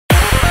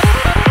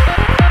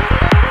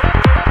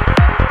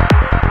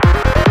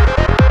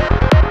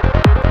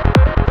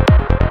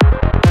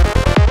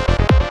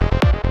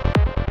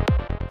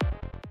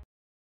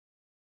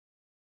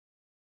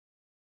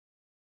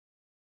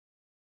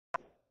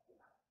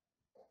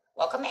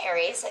Welcome,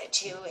 Aries,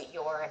 to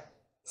your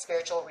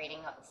spiritual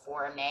reading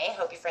for May.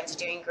 Hope your friends are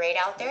doing great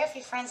out there. If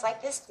your friends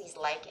like this, please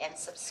like and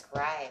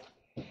subscribe.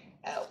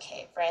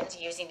 Okay, friends,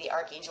 using the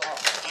Archangel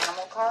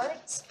Animal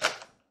cards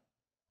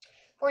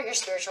for your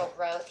spiritual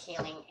growth,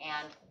 healing,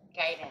 and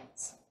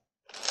guidance.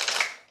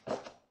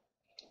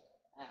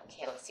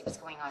 Okay, let's see what's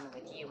going on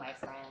with you, my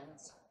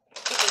friends.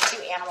 Picking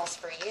two animals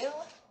for you.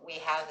 We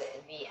have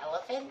the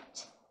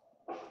elephant.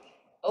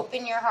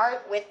 Open your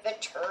heart with the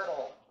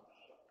turtle.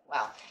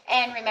 Wow.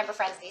 And remember,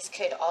 friends, these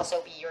could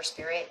also be your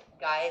spirit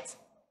guides,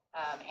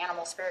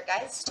 animal spirit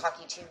guides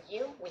talking to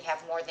you. We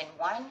have more than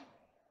one.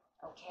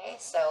 Okay,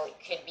 so it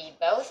could be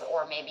both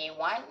or maybe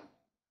one,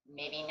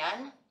 maybe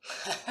none.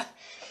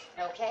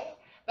 Okay,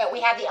 but we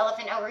have the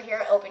elephant over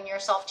here. Open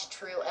yourself to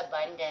true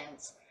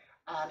abundance.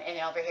 And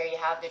over here you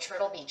have the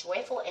turtle. Be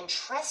joyful and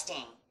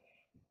trusting.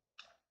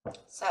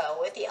 So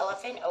with the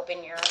elephant,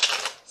 open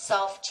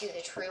yourself to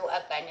the true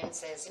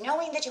abundances.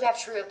 Knowing that you have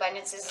true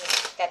abundances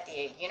is that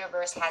the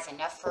universe has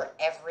enough for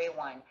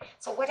everyone.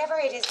 So whatever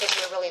it is that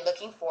you're really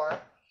looking for,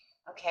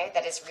 okay,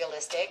 that is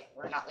realistic.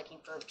 We're not looking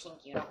for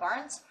pink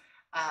unicorns.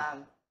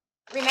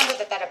 Remember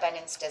that that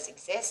abundance does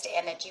exist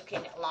and that you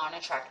can law and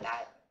attract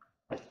that.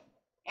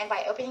 And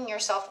by opening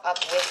yourself up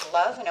with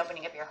love and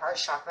opening up your heart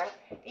chakra,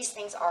 these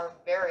things are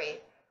very,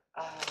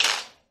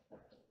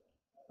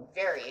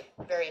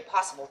 very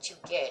possible to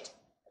get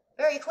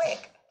very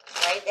quick,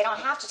 right? They don't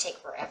have to take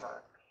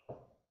forever.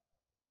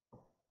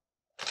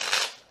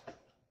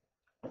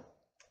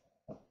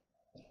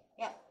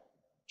 Yeah.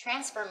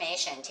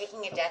 Transformation,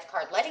 taking a death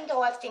card, letting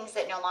go of things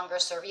that no longer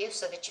serve you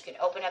so that you can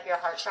open up your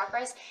heart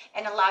chakras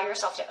and allow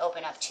yourself to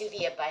open up to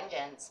the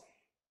abundance.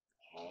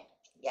 Okay.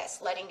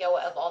 Yes, letting go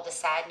of all the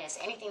sadness,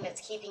 anything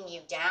that's keeping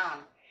you down,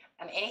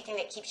 anything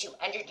that keeps you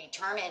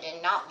underdetermined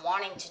and not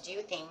wanting to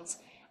do things.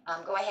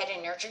 Go ahead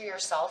and nurture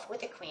yourself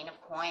with the Queen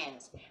of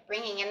Coins,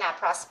 bringing in that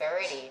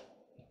prosperity.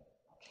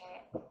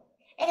 Okay.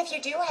 And if you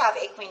do have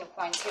a Queen of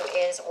Coins who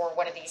is, or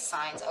one of these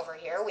signs over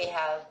here, we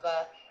have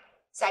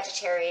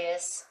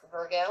Sagittarius,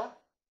 Virgo,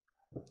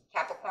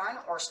 Capricorn,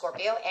 or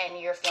Scorpio,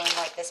 and you're feeling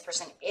like this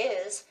person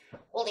is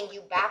holding you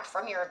back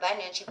from your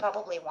abundance, you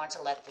probably want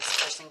to let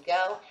this person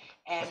go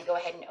and go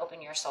ahead and open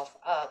yourself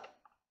up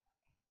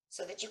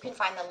so that you can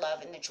find the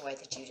love and the joy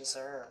that you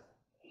deserve.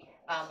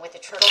 With the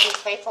turtle, be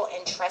faithful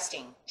and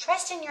trusting.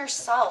 Trust in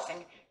yourself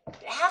and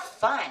have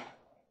fun,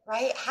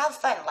 right? Have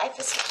fun. Life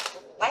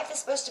is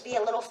supposed to be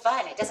a little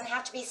fun. It doesn't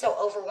have to be so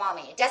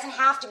overwhelming. It doesn't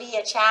have to be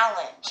a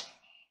challenge,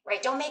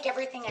 right? Don't make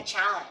everything a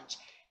challenge.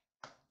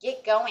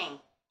 Get going.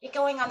 Get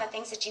going on the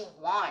things that you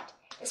want.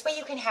 This way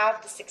you can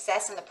have the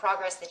success and the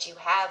progress that you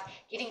have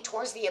getting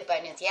towards the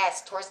abundance.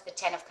 Yes, towards the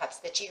 10 of Cups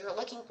that you're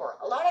looking for.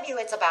 A lot of you,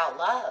 it's about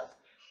love.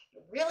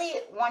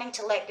 Really wanting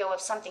to let go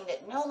of something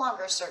that no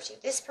longer serves you.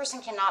 This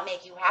person cannot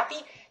make you happy.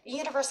 The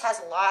universe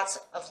has lots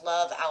of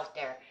love out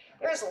there.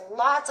 There's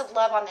lots of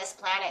love on this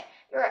planet.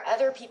 There are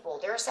other people.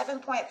 There are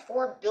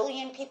 7.4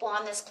 billion people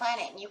on this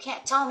planet. And you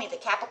can't tell me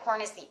that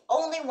Capricorn is the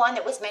only one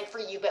that was meant for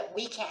you, but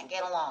we can't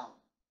get along.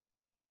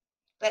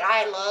 But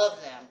I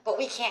love them, but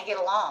we can't get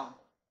along.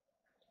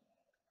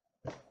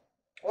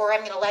 Or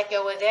I'm going to let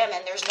go of them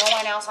and there's no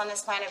one else on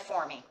this planet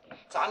for me.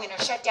 So I'm going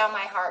to shut down my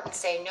heart and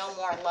say no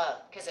more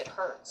love because it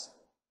hurts.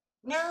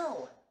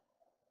 No.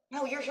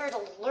 No, you're here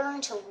to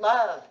learn to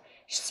love.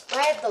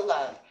 Spread the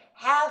love.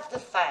 Have the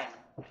fun.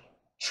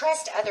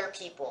 Trust other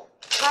people.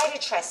 Try to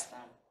trust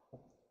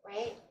them.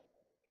 Right?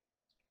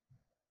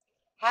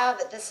 Have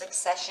the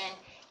succession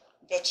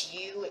that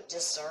you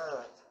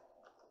deserve.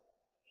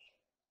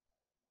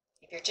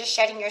 You're just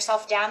shutting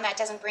yourself down, that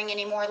doesn't bring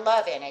any more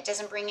love in. It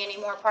doesn't bring any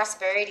more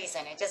prosperities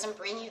in. It doesn't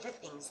bring you the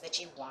things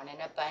that you want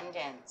in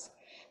abundance.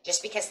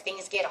 Just because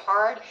things get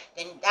hard,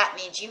 then that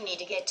means you need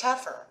to get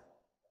tougher.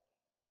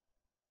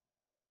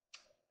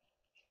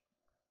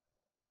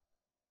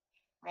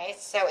 Right?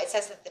 So it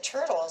says that the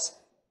turtles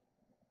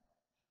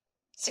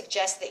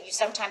suggest that you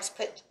sometimes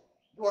put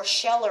your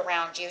shell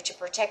around you to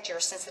protect your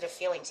sensitive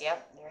feelings.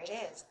 Yep, there it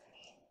is.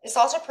 This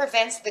also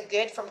prevents the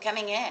good from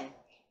coming in.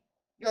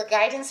 Your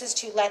guidance is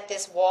to let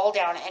this wall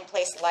down and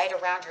place light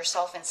around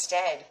yourself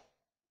instead.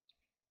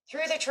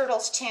 Through the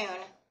turtle's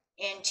tune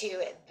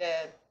into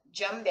the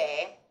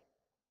djembe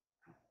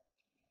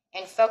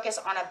and focus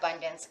on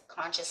abundance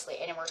consciously.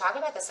 And we're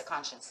talking about this of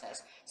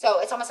consciousness. So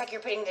it's almost like you're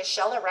putting this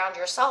shell around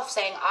yourself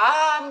saying,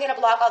 I'm going to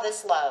block all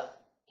this love.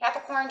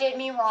 Capricorn did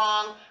me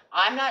wrong.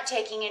 I'm not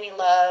taking any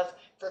love.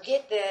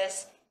 Forget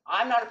this.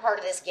 I'm not a part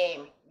of this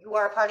game. You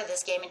are a part of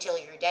this game until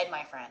you're dead,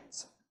 my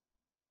friends.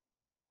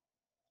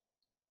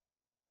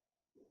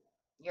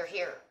 You're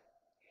here.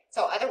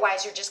 So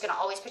otherwise, you're just going to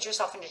always put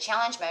yourself into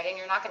challenge mode and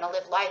you're not going to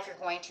live life. You're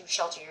going to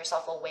shelter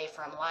yourself away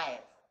from life.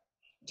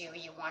 Do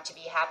you want to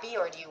be happy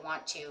or do you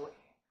want to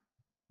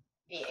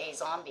be a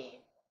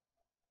zombie?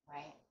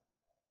 Right?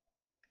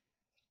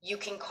 You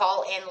can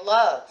call in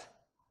love,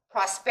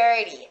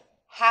 prosperity,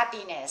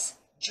 happiness,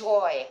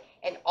 joy,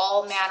 and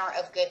all manner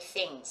of good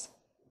things.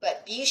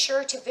 But be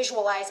sure to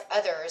visualize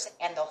others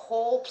and the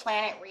whole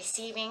planet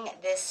receiving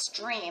this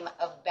stream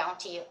of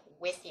bounty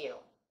with you.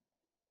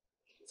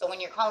 So when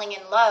you're calling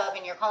in love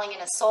and you're calling in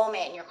a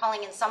soulmate and you're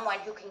calling in someone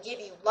who can give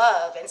you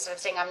love, instead of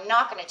saying, I'm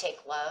not going to take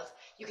love,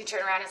 you can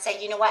turn around and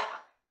say, you know what?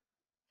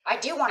 I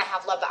do want to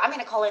have love, but I'm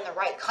going to call in the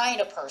right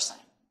kind of person.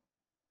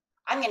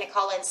 I'm going to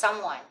call in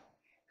someone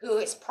who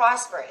is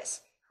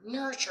prosperous,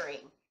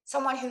 nurturing,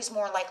 someone who's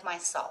more like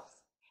myself.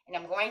 And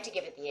I'm going to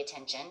give it the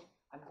attention.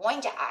 I'm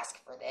going to ask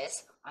for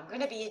this. I'm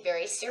going to be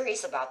very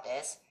serious about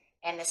this.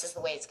 And this is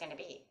the way it's going to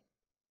be.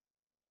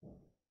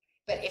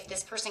 But if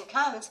this person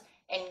comes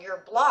and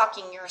you're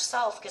blocking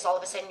yourself because all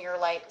of a sudden you're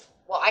like,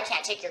 well, I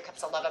can't take your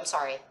cups of love. I'm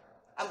sorry.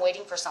 I'm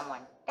waiting for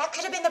someone. That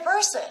could have been the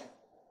person.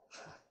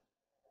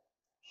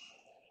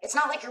 It's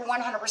not like you're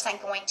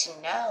 100% going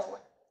to know,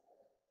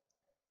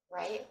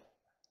 right?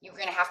 You're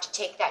going to have to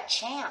take that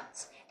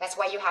chance. That's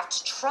why you have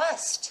to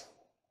trust.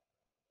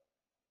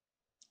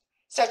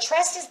 So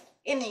trust is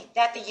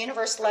that the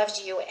universe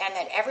loves you and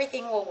that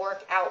everything will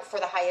work out for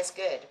the highest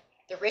good.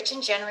 The rich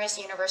and generous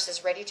universe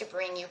is ready to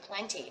bring you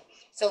plenty.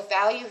 So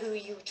value who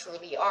you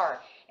truly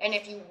are. And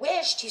if you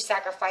wish to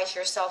sacrifice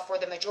yourself for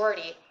the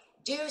majority,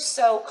 do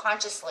so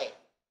consciously.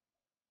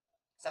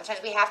 Sometimes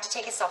we have to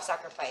take a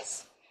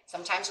self-sacrifice.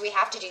 Sometimes we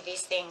have to do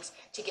these things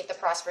to get the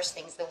prosperous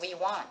things that we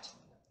want.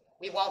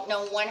 We won't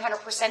know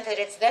 100% that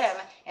it's them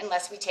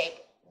unless we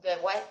take the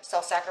what?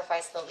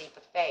 Self-sacrifice, the leap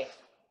of faith.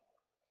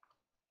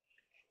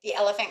 The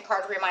elephant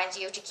card reminds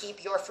you to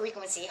keep your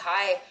frequency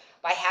high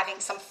by having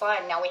some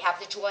fun. Now we have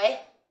the joy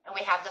and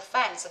we have the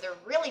fun. So they're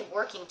really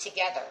working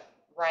together,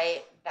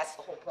 right? That's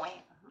the whole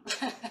point.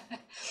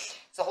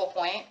 It's the whole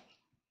point.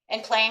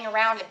 And playing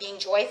around and being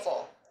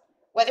joyful.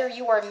 Whether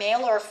you are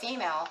male or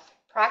female,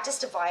 practice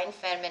divine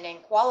feminine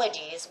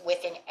qualities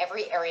within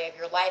every area of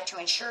your life to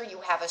ensure you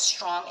have a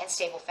strong and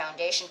stable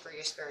foundation for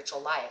your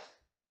spiritual life.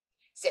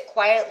 Sit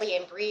quietly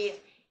and breathe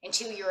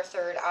into your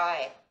third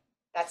eye.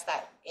 That's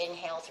that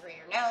inhale through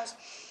your nose,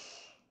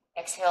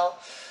 exhale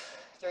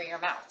through your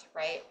mouth,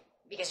 right?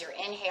 Because you're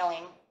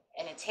inhaling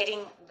and it's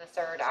hitting the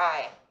third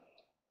eye,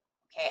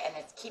 okay? And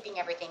it's keeping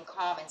everything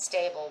calm and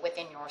stable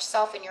within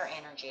yourself and your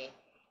energy.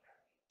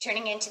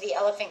 Turning into the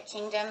elephant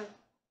kingdom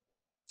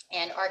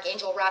and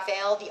Archangel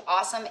Raphael, the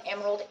awesome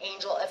emerald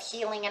angel of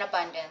healing and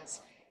abundance.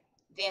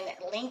 Then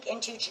link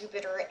into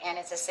Jupiter and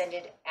its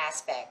ascended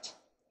aspect.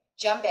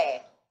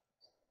 Jumbe.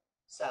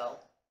 So,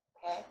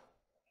 okay?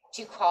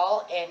 To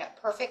call in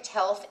perfect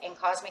health and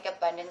cosmic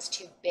abundance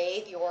to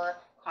bathe your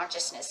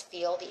consciousness,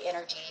 feel the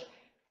energy,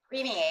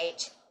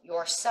 permeate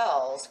your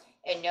cells,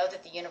 and know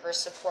that the universe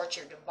supports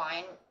your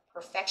divine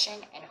perfection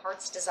and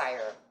heart's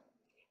desire.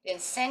 Then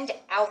send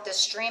out the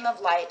stream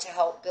of light to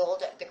help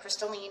build the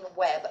crystalline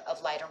web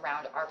of light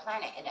around our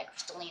planet. And that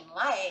crystalline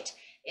light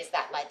is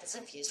that light that's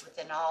infused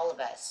within all of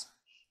us.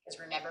 Because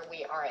remember,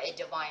 we are a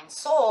divine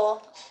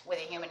soul with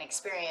a human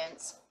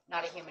experience,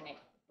 not a human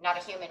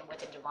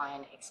with a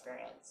divine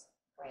experience,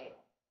 right?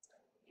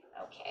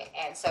 Okay,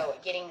 and so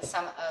getting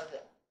some of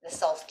the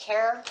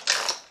self-care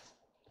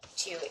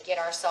to get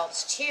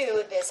ourselves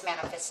to this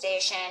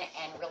manifestation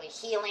and really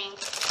healing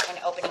and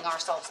opening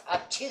ourselves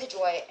up to the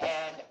joy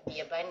and the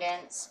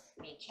abundance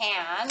we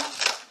can.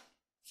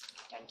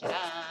 Dun, dun,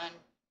 dun.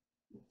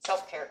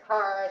 Self-care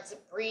cards.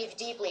 Breathe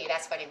deeply.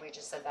 That's funny, we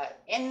just said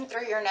that. In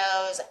through your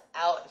nose,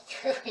 out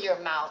through your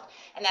mouth.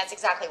 And that's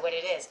exactly what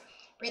it is.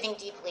 Breathing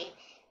deeply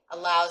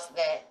allows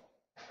the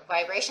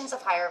vibrations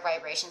of higher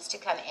vibrations to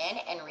come in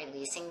and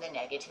releasing the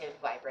negative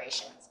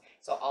vibrations.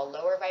 So all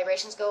lower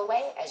vibrations go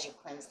away as you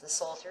cleanse the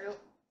soul through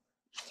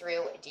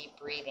deep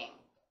breathing,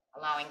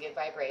 allowing good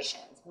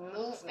vibrations.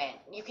 Movement.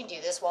 You can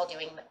do this while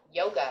doing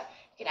yoga.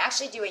 You can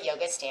actually do a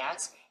yoga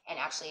stance and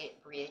actually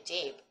breathe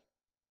deep.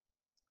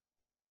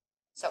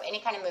 So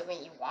any kind of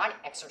movement you want,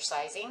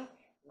 exercising,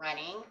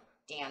 running,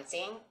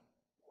 dancing,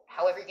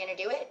 however you're going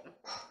to do it,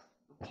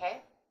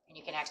 okay? And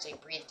you can actually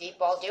breathe deep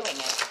while doing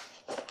it.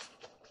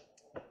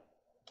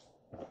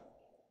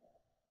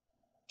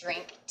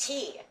 Drink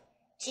tea.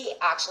 Tea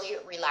actually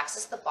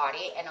relaxes the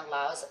body and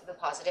allows the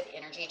positive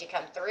energy to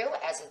come through.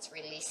 As it's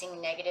releasing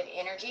negative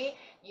energy,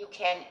 you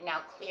can now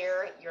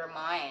clear your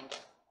mind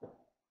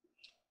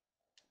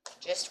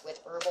just with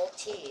herbal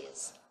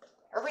teas.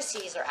 Herbal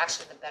teas are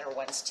actually the better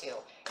ones too.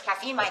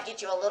 Caffeine might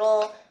get you a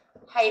little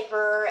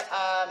hyper,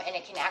 and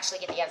it can actually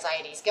get the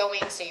anxieties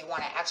going, so you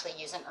want to actually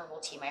use an herbal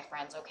tea, my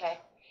friends, okay?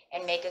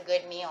 And make a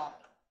good meal.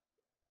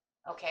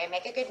 Okay,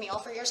 make a good meal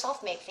for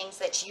yourself. Make things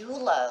that you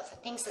love,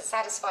 things that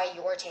satisfy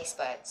your taste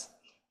buds,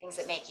 things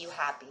that make you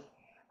happy.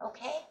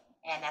 Okay,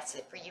 and that's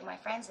it for you, my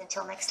friends.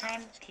 Until next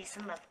time, peace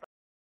and love.